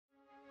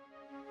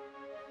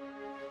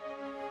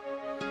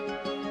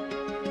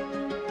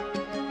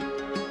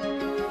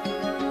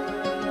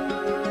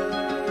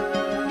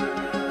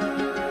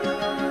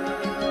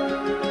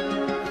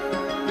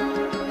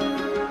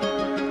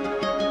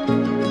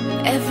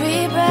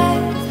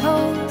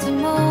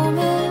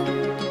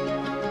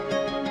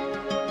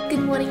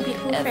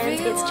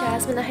friends, it's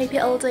Jasmine. I hope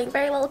you're all doing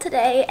very well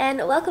today, and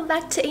welcome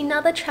back to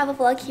another travel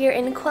vlog here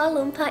in Kuala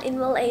Lumpur in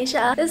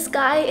Malaysia. The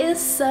sky is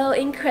so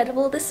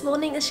incredible this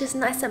morning. It's just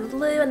nice and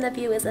blue and the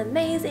view is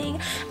amazing,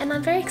 and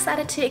I'm very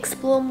excited to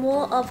explore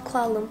more of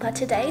Kuala Lumpur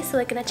today. So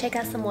we're going to check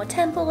out some more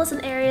temples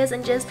and areas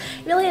and just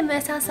really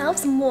immerse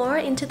ourselves more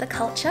into the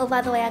culture. Oh,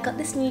 by the way, I got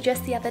this new dress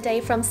the other day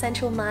from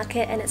Central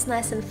Market and it's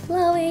nice and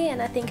flowy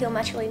and I think it'll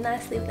match really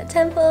nicely with the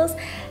temples.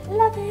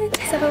 Love it!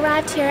 So I've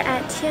arrived here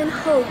at Thean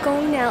Hou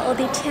now, or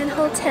the Thean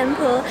Hou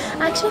Temple.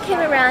 I actually came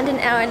around an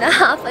hour and a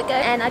half ago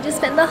and I just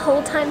spent the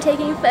whole time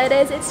taking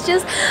photos. It's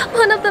just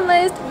one of the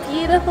most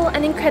beautiful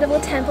and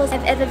incredible temples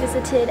I've ever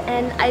visited,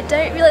 and I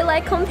don't really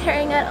like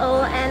comparing at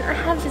all, and I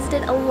have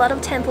visited a lot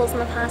of temples in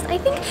the past. I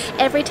think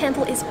every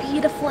temple is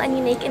beautiful and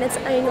unique in its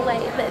own way,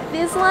 but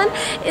this one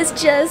is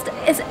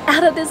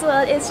out of this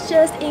world. It's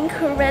just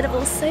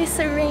incredible, so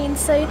serene,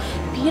 so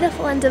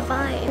beautiful and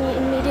divine. You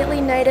immediately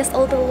notice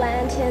all the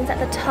lanterns at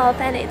the top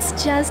and it's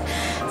just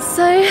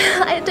so,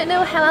 I don't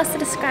know how else to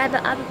describe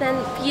it other than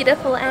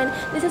beautiful, and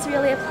this is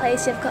really a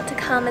place you've got to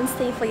come and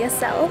see for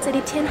yourself. So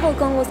the Thean Hou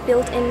was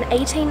built in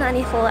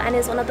 1894 and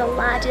is one of the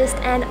largest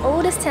and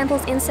oldest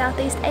temples in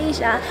Southeast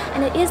Asia,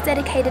 and it is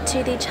dedicated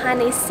to the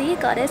Chinese sea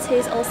goddess, who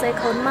is also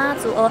called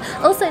Mazu, or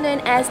also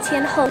known as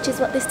Thean Hou, which is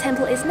what this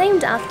temple is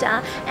named after.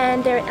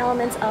 And there are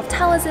elements of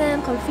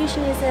Taoism,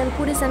 Confucianism,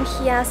 Buddhism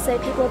here, so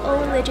people of all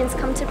religions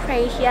come to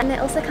pray here, and they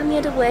also come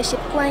here to worship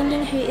Guan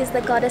Yin, who is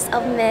the goddess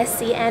of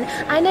mercy. And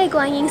I know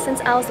Guan Yin since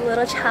I was a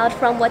little child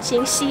from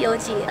watching 西游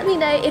记. Let me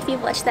know if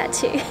you've watched that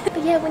too.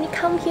 But yeah, when you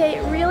come here,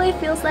 it really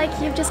feels like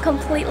you've just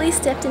completely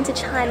stepped into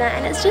China,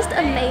 and it's just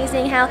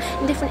amazing how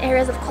in different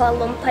areas of Kuala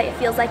Lumpur it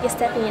feels like you're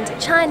stepping into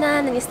China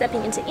and then you're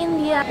stepping into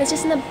India. There's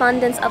just an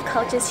abundance of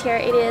cultures here.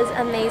 It is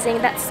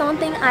amazing. That's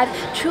something I've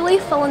truly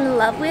fallen in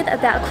love with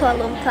about Kuala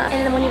Lumpur.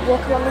 And then when you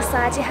walk along the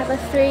sides, you have a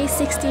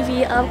 360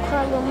 view of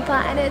Kuala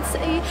Lumpur, and it's,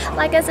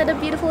 like I said, a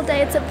beautiful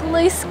day. It's a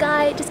blue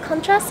sky. It just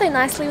contrasts so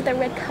nicely with the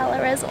red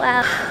color as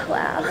well.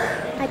 Wow.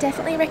 I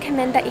definitely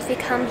recommend that if you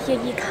come here,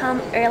 you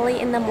come early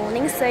in the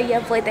morning so you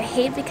avoid the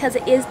heat, because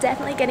it is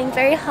definitely getting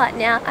very hot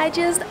now. I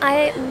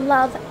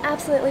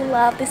absolutely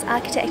love this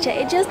architecture.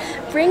 It just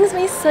brings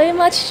me so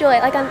much joy.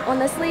 Like, I'm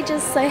honestly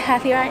just so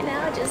happy right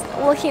now just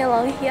walking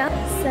along here.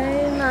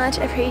 So much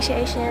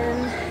appreciation.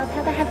 I love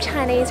how they have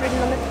Chinese written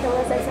on the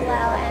pillars as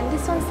well, and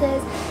this one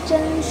says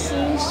珍惜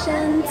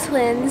生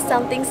存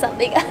something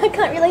something. I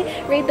can't really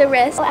read the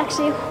rest. Oh,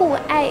 actually, Hu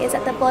A is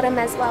at the bottom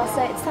as well,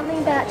 so it's something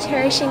about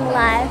cherishing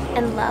life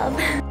and love.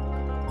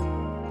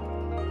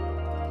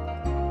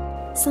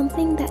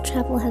 Something that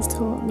travel has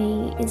taught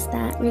me is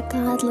that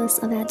regardless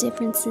of our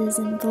differences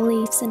in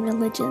beliefs and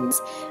religions,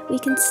 we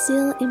can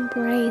still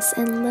embrace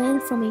and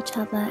learn from each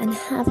other and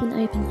have an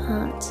open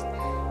heart.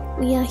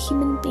 We are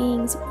human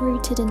beings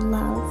rooted in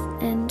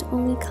love, and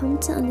when we come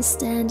to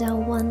understand our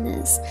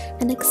oneness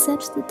and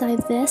accept the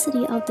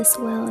diversity of this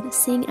world,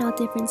 seeing our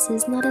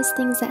differences not as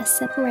things that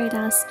separate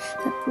us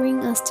but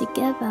bring us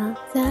together,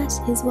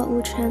 that is what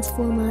will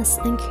transform us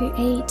and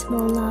create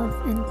more love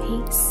and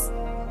peace.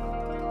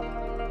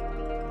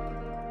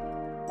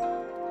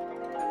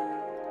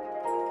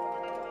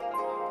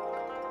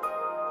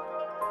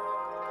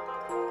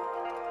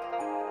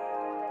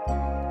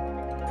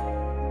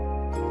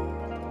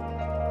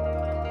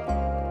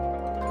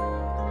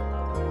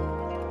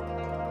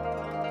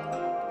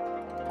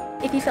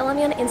 If you follow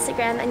me on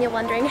Instagram and you're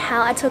wondering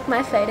how I took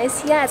my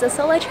photos here as a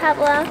solo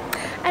traveler,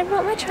 I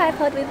brought my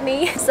tripod with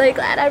me. So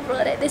glad I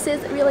brought it. This is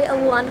really a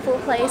wonderful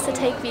place to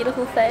take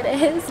beautiful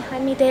photos.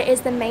 Behind me there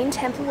is the main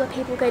temple where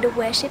people go to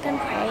worship and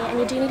pray, and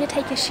you do need to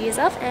take your shoes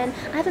off, and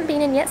I haven't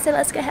been in yet, so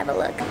let's go have a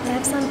look. They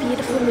have some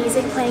beautiful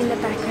music playing in the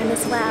background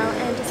as well,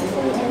 and just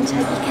before you enter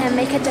you can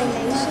make a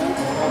donation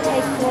and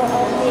take 4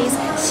 of these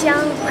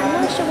xiang.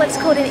 I'm not sure what it's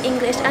called in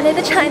English. I know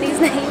the Chinese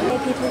name.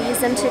 People use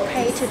them to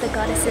pray to the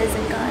goddesses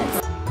and gods.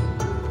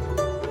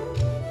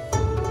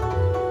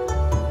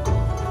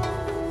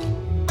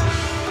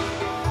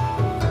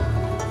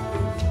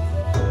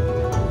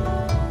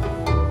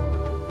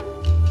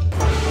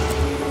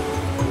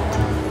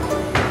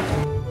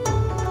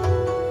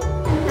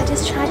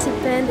 Tried to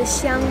burn the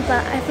xiang,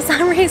 but I for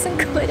some reason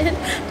couldn't.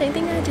 Don't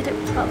think I did it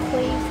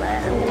properly, but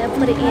I'm gonna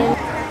put it in.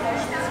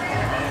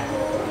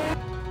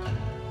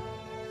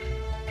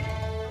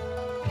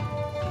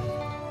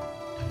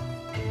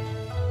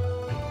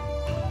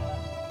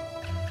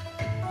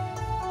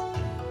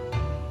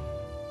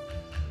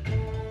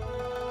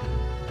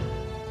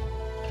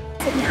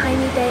 So behind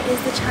me there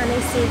is the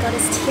Chinese sea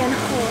goddess Thean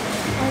Hou,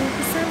 and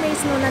for some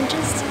reason when I'm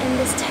just in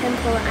this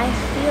temple I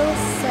feel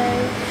so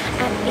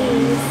at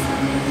ease,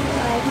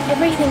 like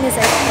everything is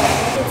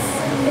okay.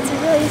 It's It's a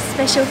really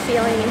special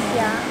feeling in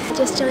here. I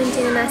just joined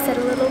in and I said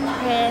a little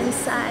prayer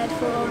inside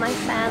for all my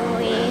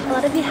family. A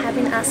lot of you have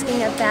been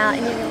asking about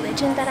any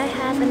religion that I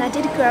have, and I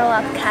did grow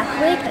up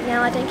Catholic, but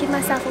now I don't give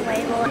myself a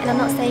label, and I'm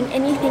not saying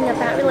anything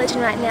about religion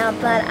right now,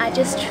 but I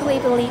just truly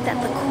believe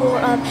that the core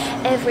of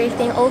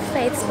everything, all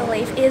faiths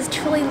belief, is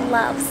truly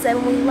love. So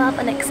when we love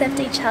and accept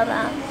each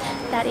other,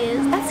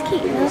 that's key.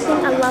 Another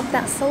thing I love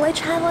about solo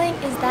traveling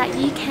is that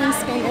you can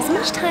spend as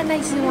much time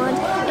as you want,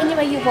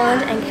 anywhere you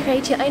want, and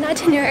create your own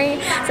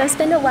itinerary. So I've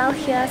spent a while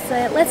here,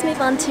 so let's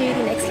move on to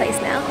the next place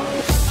now.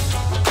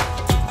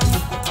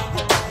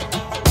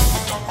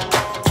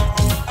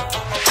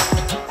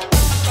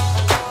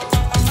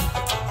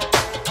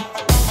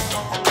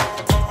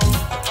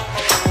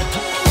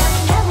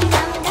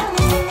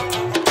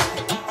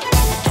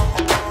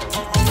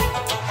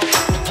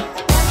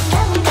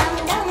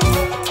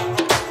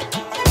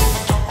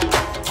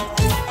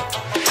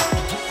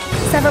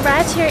 So I've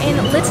arrived here in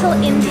Little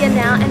India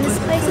now, and this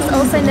place is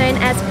also known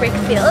as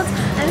Brickfields.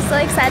 I'm so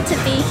excited to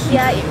be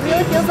here. It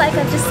really feels like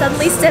I've just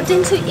suddenly stepped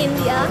into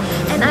India,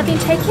 and I've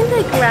been taking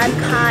the Grab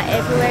car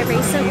everywhere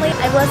recently.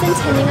 I was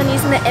intending on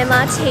using the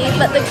MRT,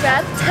 but the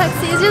Grab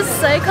taxi is just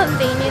so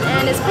convenient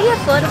and it's pretty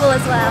affordable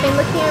as well. I've been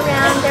looking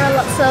around, there are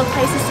lots of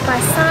places to buy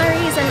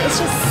saris, and it's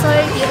just so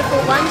beautiful.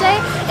 One day,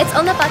 it's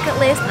on the bucket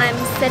list. I'm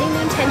setting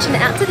the intention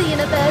out to the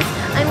universe.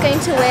 I'm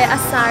going to wear a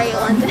sari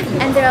one day.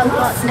 And there are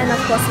lots, and of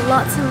course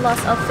lots and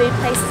lots of food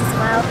places as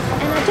well.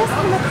 And I just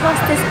came across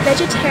this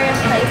vegetarian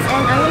place,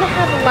 and I'm gonna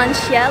have lunch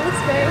here.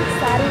 Looks very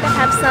exciting to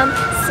have some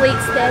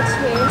sweets there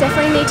too.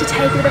 Definitely need to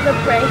take a bit of a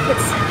break.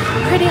 It's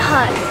pretty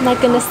hot. My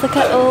goodness, look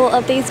at all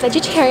of these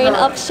vegetarian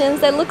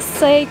options. They look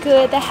so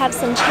good. They have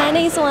some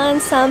Chinese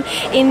ones, some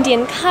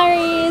Indian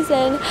curries,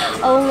 and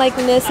oh my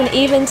goodness, and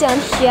even down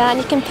here, and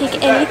you can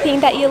pick anything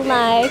that you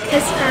like.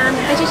 Just found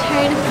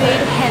vegetarian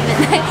food heaven.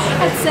 I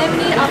had so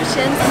many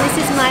options, and this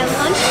is my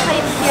lunch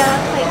plate here.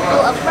 Plate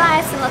full of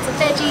rice and lots of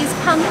veggies,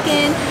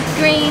 pumpkin,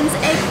 greens,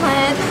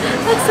 eggplant.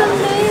 Looks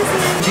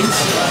amazing.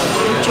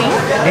 Drink?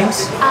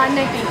 Drinks?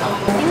 No drink.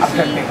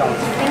 Thank you.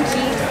 Thank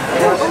you.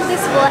 All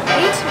this for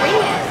 8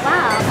 ringgit.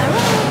 Wow.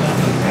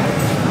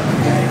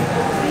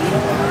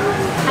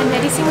 I'm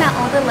noticing that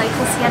all the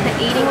locals here, they're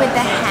eating with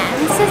their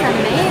hands. This is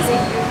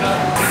amazing.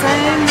 So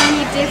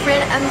many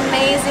different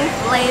amazing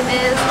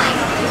flavors. Like,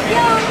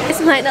 yeah.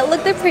 This might not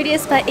look the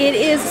prettiest, but it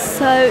is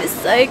so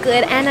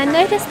good. And I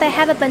noticed they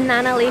have a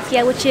banana leaf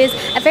here, which is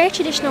a very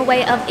traditional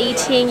way of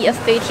eating your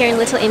food here in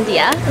Little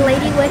India. The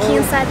lady working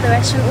inside the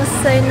restaurant was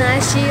so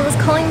nice. She was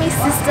calling me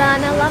sister,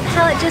 and I love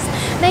how it just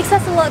makes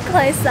us a lot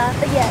closer.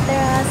 But yeah, there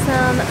are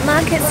some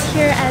markets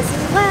here as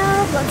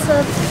well. Lots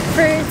of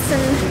fruits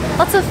and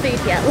lots of food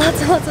here.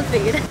 Lots of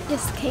food.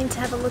 Just came to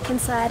have a look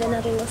inside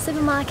another little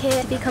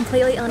supermarket. To be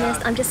completely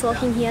honest, I'm just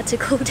walking here to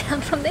cool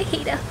down from the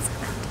heat outside.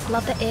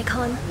 Love the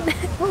aircon.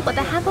 Oh, but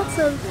they have lots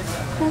of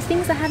cool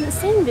things I haven't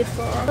seen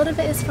before. A lot of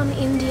it is from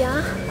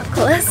India, of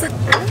course. Oh,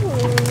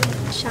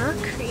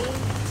 charcuterie.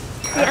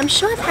 Yeah, I'm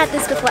sure I've had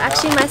this before.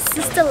 Actually, my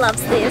sister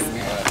loves this,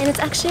 and it's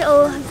actually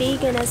all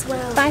vegan as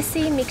well.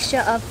 Spicy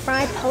mixture of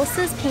fried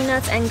pulses,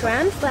 peanuts, and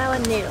gram flour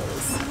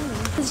noodles.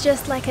 It's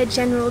just like a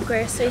general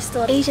grocery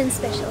store. Asian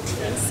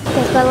specialties.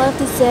 They've got a lot of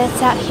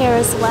desserts out here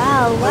as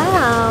well.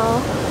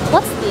 Wow.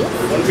 What's this?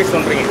 One piece,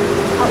 1 ringgit.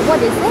 Oh,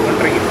 what is it? 1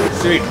 ringgit.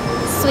 Sweet.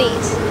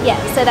 Sweet. Yeah,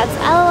 so that's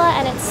Alor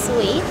and it's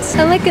sweet.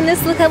 Oh my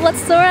goodness, look at what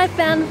store I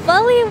found.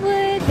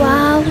 Bollywood.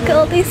 Wow, look at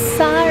all these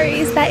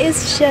saris. That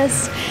is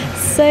just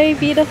so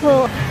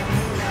beautiful.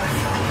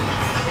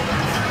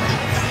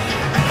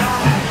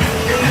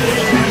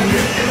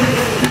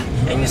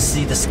 And you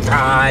see the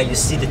sky, you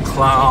see the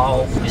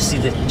cloud, you see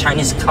the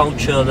Chinese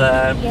culture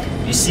there,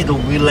 you see the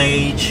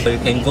village. You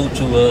can go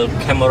to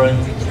Cameron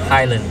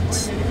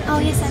Highlands. Oh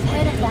yes, I've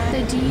heard of that.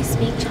 So do you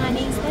speak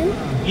Chinese then?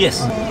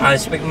 Yes, I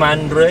speak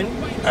Mandarin,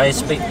 I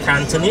speak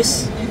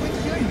Cantonese,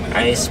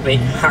 I speak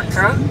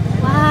Hakka,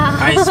 Wow.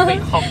 I speak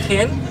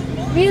Hokkien.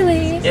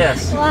 Really?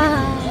 Yes.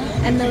 Wow.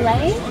 And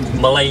Malay?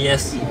 Malay,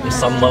 yes, with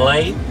some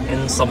Malay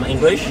and some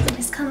English.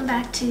 Just come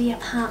back to the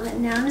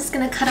apartment now. I'm just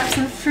gonna cut up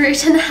some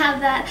fruit and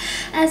have that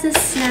as a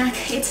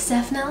snack. It's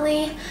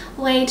definitely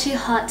way too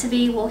hot to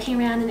be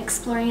walking around and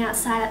exploring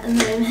outside at the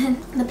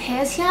moment. The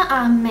pears here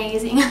are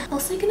amazing.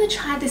 Also gonna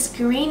try this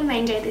green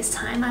mango this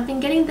time. I've been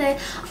getting the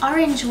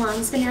orange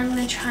ones, but now I'm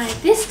gonna try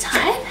this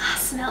type. Ah,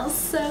 smells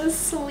so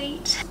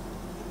sweet.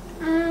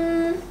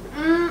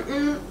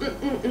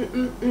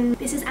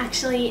 This is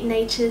actually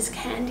nature's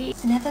candy.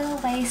 Never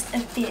waste a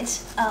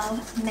bit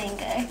of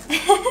mango.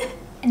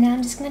 And now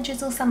I'm just going to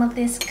drizzle some of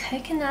this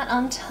coconut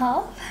on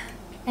top.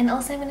 And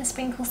also I'm going to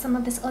sprinkle some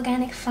of this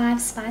organic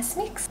 5 spice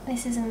mix.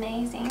 This is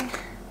amazing.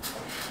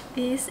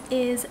 This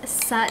is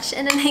such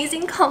an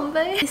amazing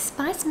combo. This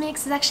spice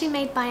mix is actually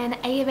made by an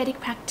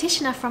Ayurvedic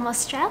practitioner from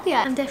Australia.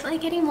 I'm definitely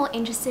getting more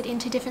interested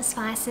into different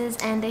spices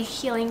and their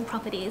healing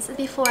properties.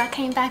 Before I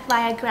came back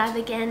via Grab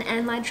again,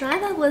 and my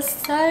driver was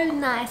so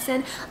nice,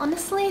 and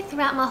honestly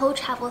throughout my whole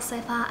travel so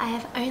far I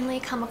have only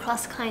come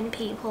across kind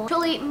people.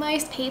 Truly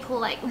most people,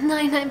 like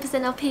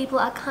 99% of people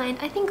are kind.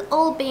 I think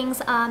all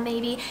beings are,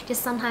 maybe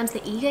just sometimes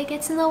the ego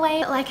gets in the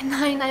way. Like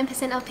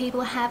 99% of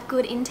people have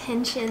good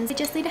intentions. You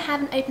just need to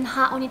have an open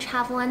heart when you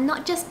travel and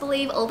not just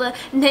believe all the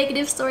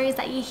negative stories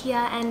that you hear.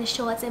 And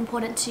sure, it's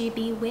important to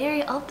be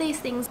wary of these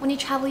things. When you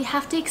travel, you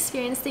have to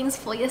experience things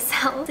for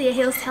yourself. So yeah,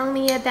 he was telling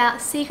me about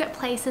secret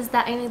places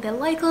that only the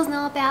locals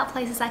know about,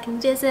 places I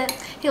can visit.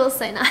 He was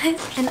so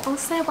nice. And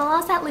also, while I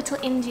was at Little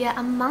India,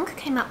 a monk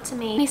came up to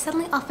me and he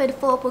suddenly offered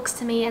 4 books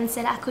to me and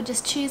said I could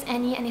just choose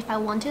any, and if I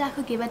wanted I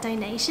could give a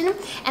donation.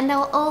 And they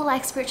were all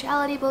like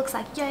spirituality books,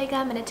 like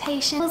yoga,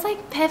 meditation. It was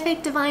like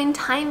perfect divine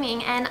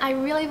timing, and I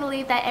really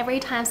believe that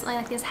every time something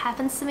like this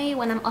happens to me,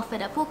 when I'm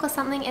offered a book or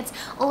something, it's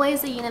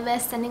always the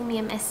universe sending me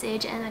a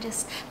message. And I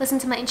just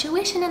listened to my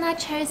intuition and I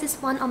chose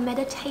this one on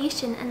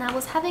meditation, and I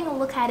was having a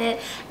look at it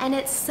and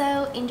it's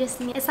so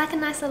interesting. It's like a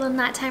nice little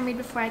nighttime read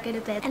before I go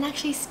to bed. And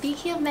actually,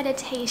 speaking of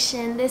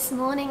meditation, this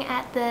morning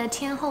at the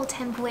Thean Hou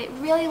Temple, it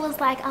really was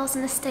like I was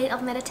in a state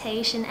of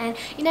meditation. And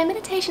you know,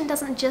 meditation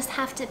doesn't just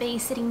have to be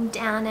sitting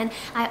down, and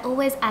I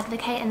always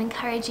advocate and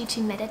encourage you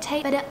to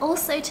meditate, but it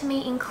also to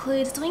me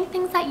includes doing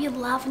things that you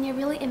love and you're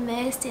really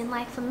immersed in.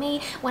 Like for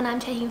me, when I'm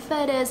taking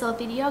photos or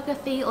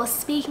videography or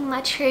speaking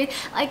my truth,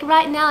 like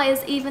right now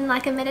is even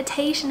like a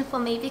meditation for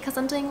me because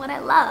I'm doing what I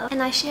love.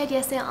 And I shared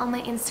yesterday on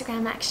my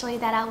Instagram actually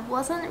that I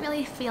wasn't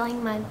really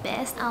feeling my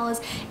best. I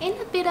was in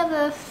a bit of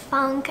a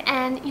funk,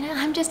 and you know,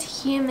 I'm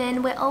just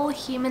human, we're all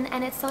human,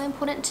 and it's so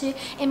important to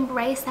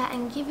embrace that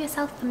and give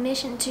yourself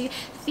permission to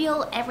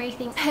feel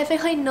everything.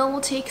 Perfectly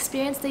normal to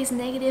experience these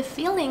negative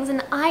feelings,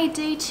 and I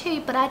do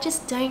too, but I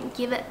just don't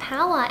give it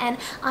power and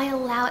I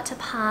allow it to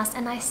pass.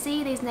 And I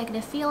see these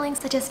negative feelings,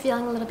 such as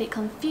feeling a little bit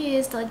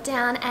confused or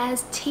down,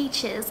 as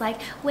teachers.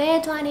 Like,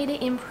 where do I need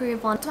to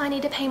improve on? Do I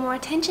need to pay more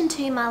attention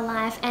to in my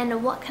life,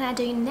 and what can I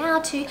do now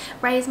to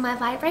raise my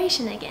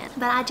vibration again?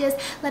 But I just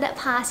let it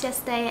pass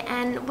yesterday,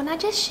 and when I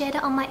just shared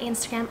it on my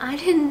Instagram, I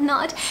did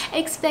not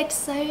expect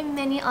so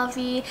many of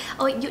you,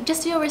 or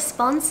just your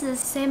responses,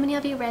 so many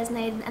of you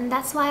resonated. And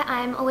that's why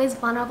I'm always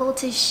vulnerable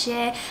to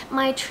share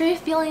my true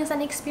feelings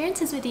and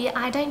experiences with you.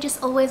 I don't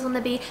just always want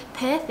to be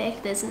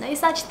perfect, there's no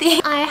such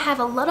thing. I have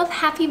a lot of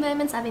happy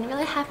moments, I've been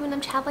really happy when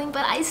I'm traveling,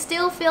 but I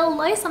still feel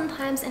low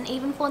sometimes, and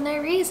even for no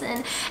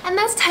reason, and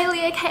that's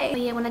totally okay.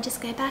 But yeah, when I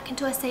just go back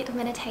into a state of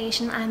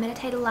meditation, I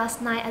meditated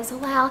last night as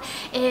well,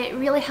 it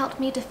really helped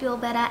me to feel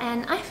better,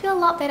 and I feel a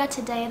lot better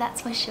today,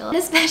 that's for sure. And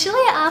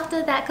especially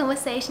after that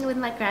conversation with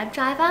my Grab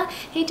driver,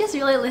 he just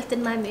really lifted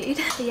my mood.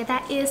 But yeah,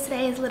 that is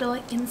today's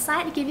little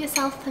insight. Give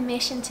yourself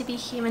permission to be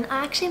human.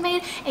 I actually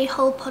made a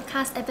whole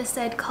podcast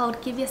episode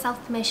called Give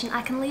Yourself Permission.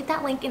 I can leave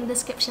that link in the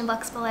description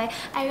box below.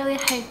 I really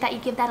hope that you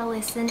give that a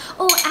listen.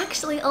 Oh,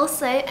 actually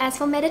also, as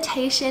for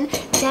meditation,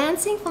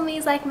 dancing for me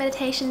is like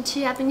meditation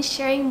too. I've been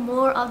sharing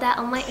more of that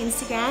on my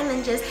Instagram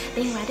and just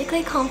being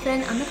radically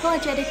confident,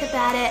 unapologetic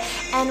about it.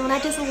 And when I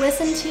just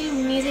listen to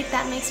music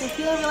that makes me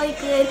feel really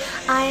good,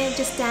 I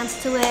just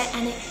dance to it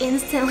and it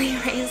instantly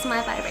raises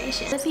my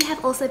vibration. If you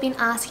have also been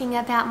asking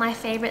about my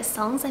favorite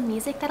songs and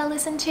music that I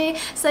listen to,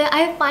 so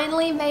I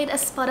finally made a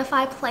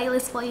Spotify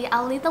playlist for you.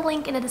 I'll leave the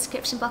link in the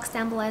description box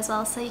down below as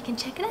well, so you can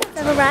check it out.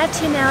 I've arrived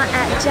here now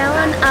at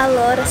Jalan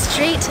Alor, the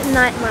street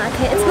night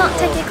market. It's not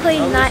technically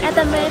night at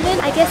the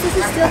moment. I guess this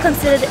is still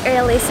considered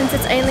early since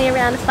it's only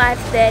around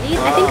 5:30.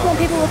 I think more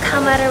people will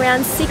come out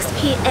around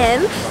 6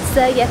 p.m.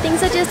 So yeah,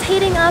 things are just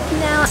heating up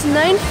now. It's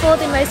known for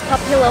the most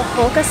popular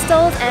hawker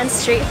stalls and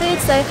street food,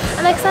 so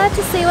I'm excited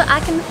to see what I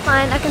can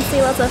find. I can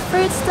see lots of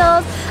fruit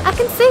stalls. I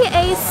can see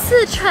a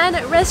Sichuan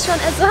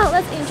restaurant as well,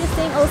 that's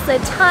interesting. Also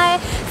Thai,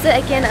 so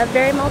again, a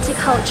very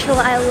multicultural,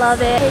 I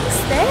love it. Cakes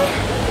there,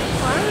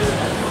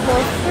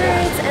 more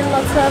fruits and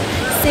lots of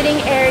sitting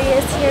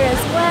areas here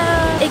as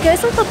well. It goes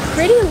on for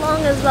pretty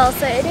long as well,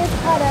 so it is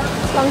quite a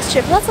long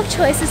strip. Lots of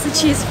choices to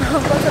choose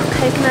from, lots of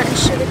coconut and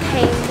sugar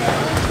cane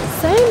there.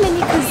 So many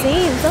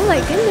cuisines, oh my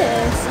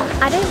goodness.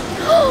 I don't...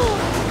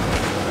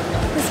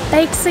 There's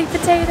baked sweet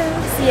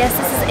potatoes. Yes,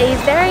 this is a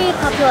very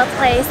popular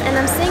place, and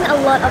I'm seeing a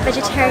lot of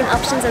vegetarian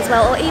options as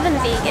well, or even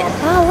vegan.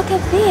 Wow, look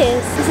at this.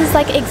 This is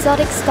like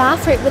exotic star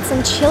fruit with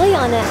some chili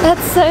on it.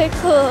 That's so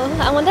cool.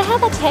 I wonder how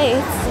that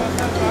tastes.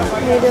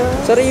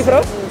 Noodles. Sorry, you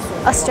from?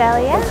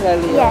 Australia?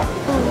 Australia.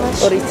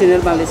 Yeah.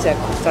 Original Malaysia,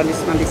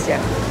 Chinese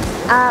Malaysia.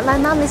 My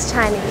mum is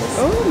Chinese.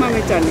 Oh, mommy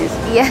Chinese.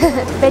 Yeah.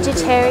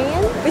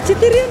 Vegetarian?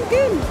 Vegetarian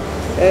kan?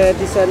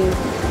 This one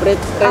bread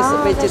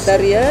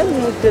vegetarian,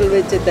 noodle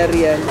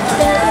vegetarian.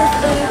 There is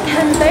a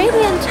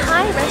Cambodian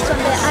Thai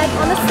restaurant there. I've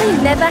honestly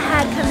never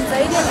had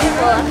Cambodian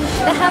before.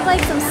 They have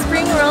like some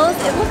spring rolls.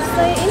 It looks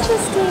so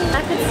interesting.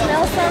 I could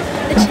smell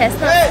the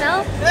chestnut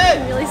smell. I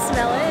can really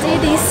smell it. Do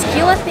these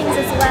skewer things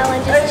as well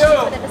and just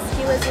choose whatever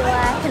skewers you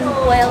like and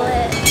boil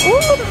it.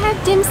 Ooh, they have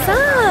dim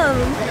sum.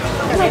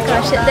 Oh my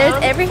there's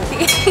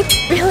everything.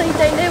 Really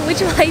don't know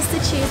which ways to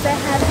choose. They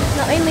have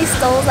not only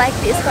stalls like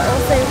this, but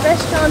also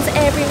restaurants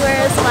everywhere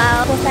as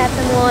well. Of course, they have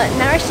the more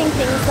nourishing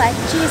things like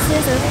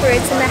juices and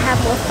fruits, and they have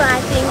more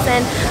fried things.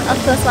 And of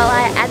course, while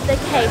I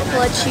advocate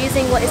for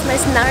choosing what is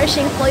most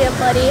nourishing for your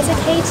body, it's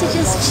okay to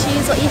just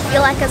choose what you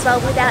feel like as well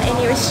without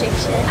any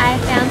restriction. I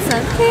found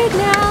some food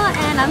now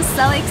and I'm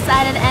so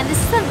excited, and this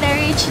is a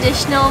very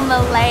traditional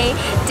Malay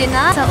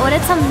dinner. So I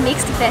ordered some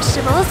mixed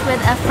vegetables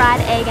with a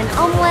fried egg and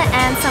omelette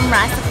and some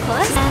rice, of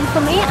course. And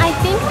for me, I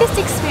think this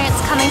experience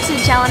coming to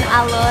Jalan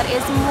Alor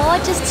is more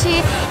just to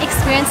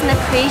experience and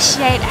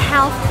appreciate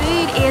how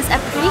food is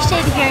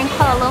appreciated here in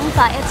Kuala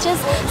Lumpur. It's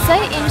just so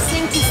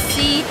interesting to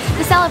see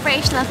the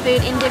celebration of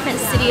food in different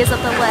cities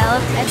of the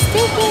world. It's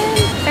thinking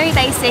very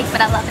basic,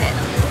 but I love it.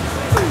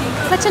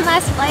 Such a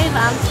nice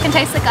flavour. You can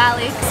taste the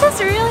garlic. This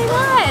is really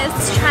nice.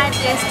 Let's try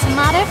this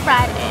tomato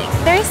fried egg.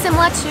 Very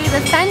similar to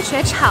the Fan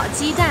Church Hao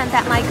Jidan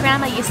that my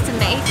grandma used to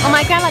make. Well,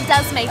 my grandma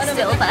does make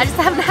still, but I just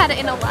haven't had it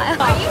in a while.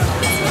 Are you?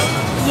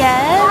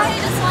 Yes. I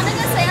just wanted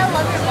to say I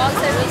love your vlogs.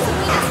 I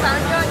recently just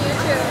found you on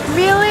YouTube.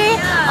 Really?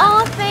 Yeah.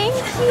 Oh, thank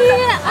you.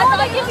 I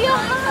want to give you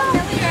a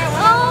hug.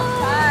 Oh,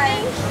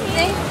 thank you.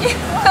 Thank you.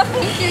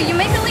 Thank you. You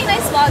make really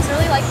nice vlogs.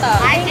 Really like them.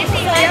 Thank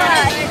you so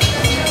much.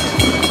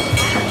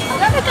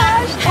 Oh my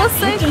gosh, that's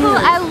so cool.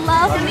 I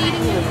love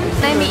meeting you.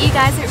 When I meet you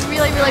guys, it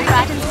really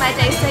brightens my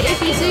day. So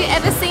if you do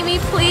ever see me,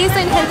 please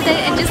don't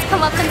hesitate and just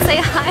come up and say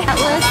hi. That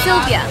was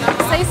Sylvia.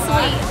 So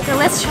sweet. So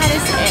let's try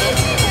this egg.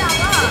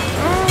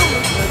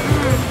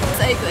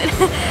 So good.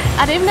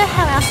 I don't even know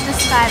how else to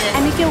describe it.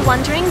 And if you're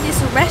wondering,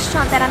 this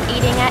restaurant that I'm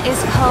eating at is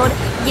called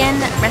Yen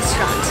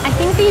Restaurant. I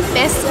think the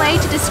best way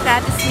to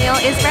describe this meal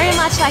is very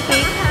much like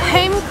a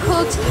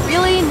home-cooked,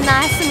 really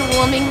nice and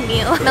warming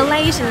meal.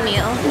 Malaysian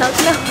meal. Not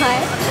gonna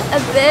lie, a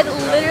bird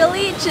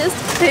literally just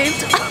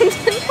pooped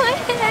onto my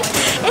head.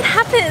 It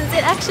happens,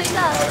 it actually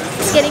does.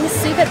 It's getting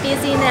super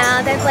busy now.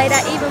 They've laid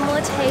out even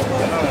more tables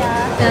here.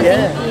 No,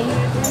 thank you.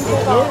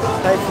 Yeah,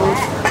 Thai food.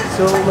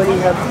 So many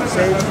have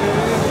same.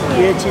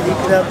 Here chili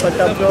crab,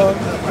 pata prawn.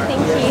 Thank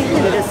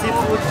you. With the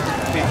seafood,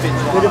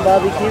 with the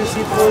barbecue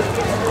seafood.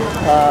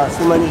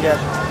 So many have.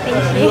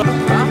 Thank you.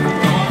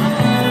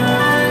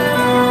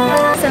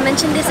 So I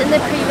mentioned this in the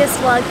previous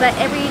vlog, but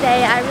every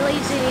day I really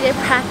do need to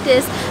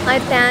practice my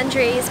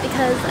boundaries,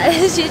 because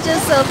as you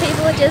just saw,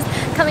 people are just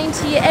coming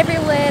to you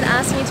everywhere and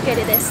asking you to go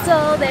to their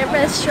store, their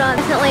restaurant.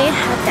 Definitely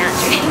have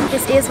boundaries.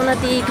 This is one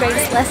of the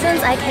greatest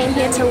lessons I came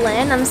here to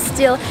learn. I'm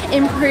still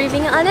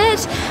improving on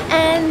it,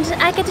 and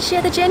I get to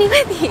share the journey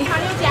with you.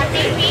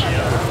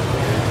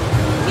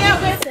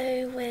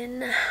 So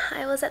when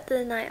I was at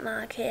the night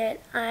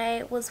market,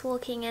 I was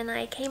walking and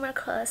I came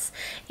across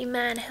a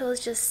man who was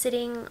just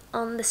sitting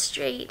on the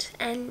street,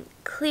 and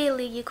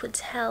clearly you could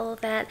tell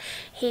that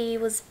he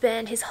was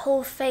burned. His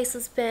whole face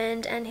was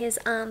burned, and his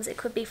arms, it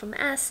could be from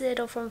acid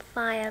or from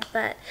fire,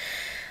 but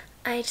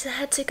I just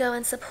had to go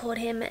and support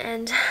him.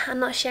 And I'm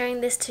not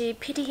sharing this to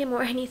pity him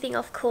or anything,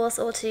 of course,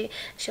 or to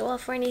show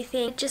off or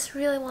anything. I just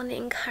really want to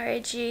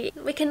encourage you.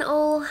 We can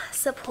all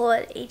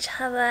support each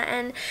other,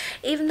 and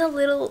even a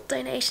little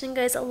donation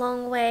goes a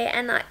long way.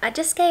 And I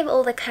just gave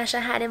all the cash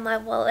I had in my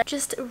wallet.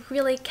 Just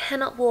really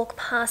cannot walk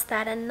past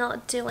that and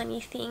not do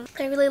anything.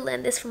 I really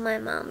learned this from my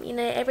mum. You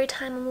know, every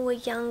time when we were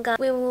younger,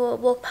 we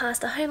would walk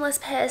past a homeless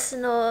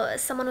person or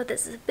someone with a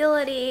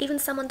disability, even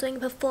someone doing a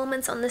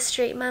performance on the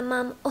street, my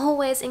mum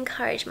always encouraged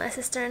my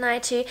sister and I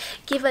to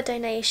give a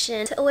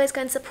donation, to always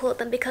go and support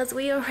them, because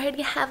we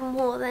already have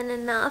more than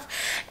enough.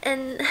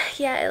 And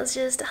yeah, it was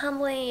just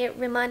humbling. It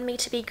reminded me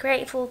to be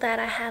grateful that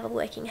I have a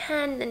working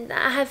hand and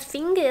I have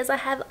fingers, I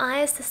have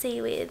eyes to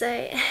see with.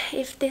 So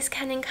if this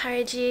can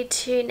encourage you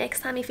to,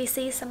 next time if you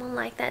see someone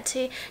like that,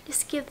 to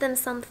just give them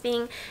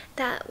something,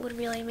 that would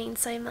really mean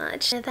so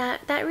much. And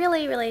that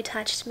really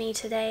touched me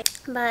today.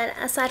 But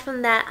aside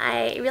from that,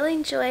 I really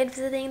enjoyed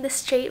visiting the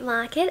street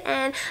market,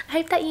 and I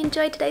hope that you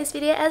enjoyed today's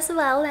video as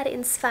well, that it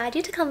inspired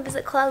you to come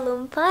visit Kuala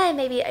Lumpur and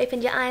maybe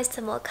opened your eyes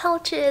to more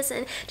cultures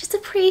and just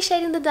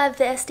appreciating the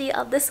diversity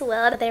of this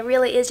world. There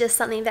really is just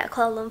something about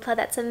Kuala Lumpur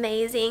that's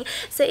amazing.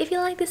 So if you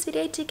like this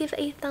video, do give it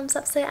a thumbs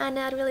up so I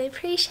know I'd really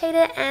appreciate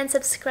it, and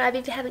subscribe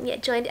if you haven't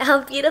yet joined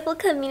our beautiful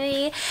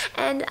community,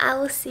 and I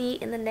will see you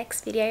in the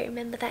next video.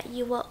 Remember that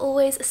you are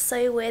always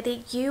so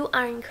worthy. You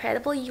are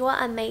incredible. You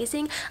are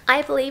amazing.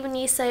 I believe in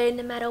you, so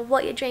no matter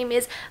what your dream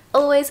is,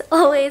 always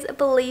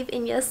believe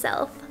in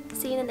yourself.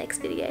 See you in the next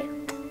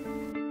video.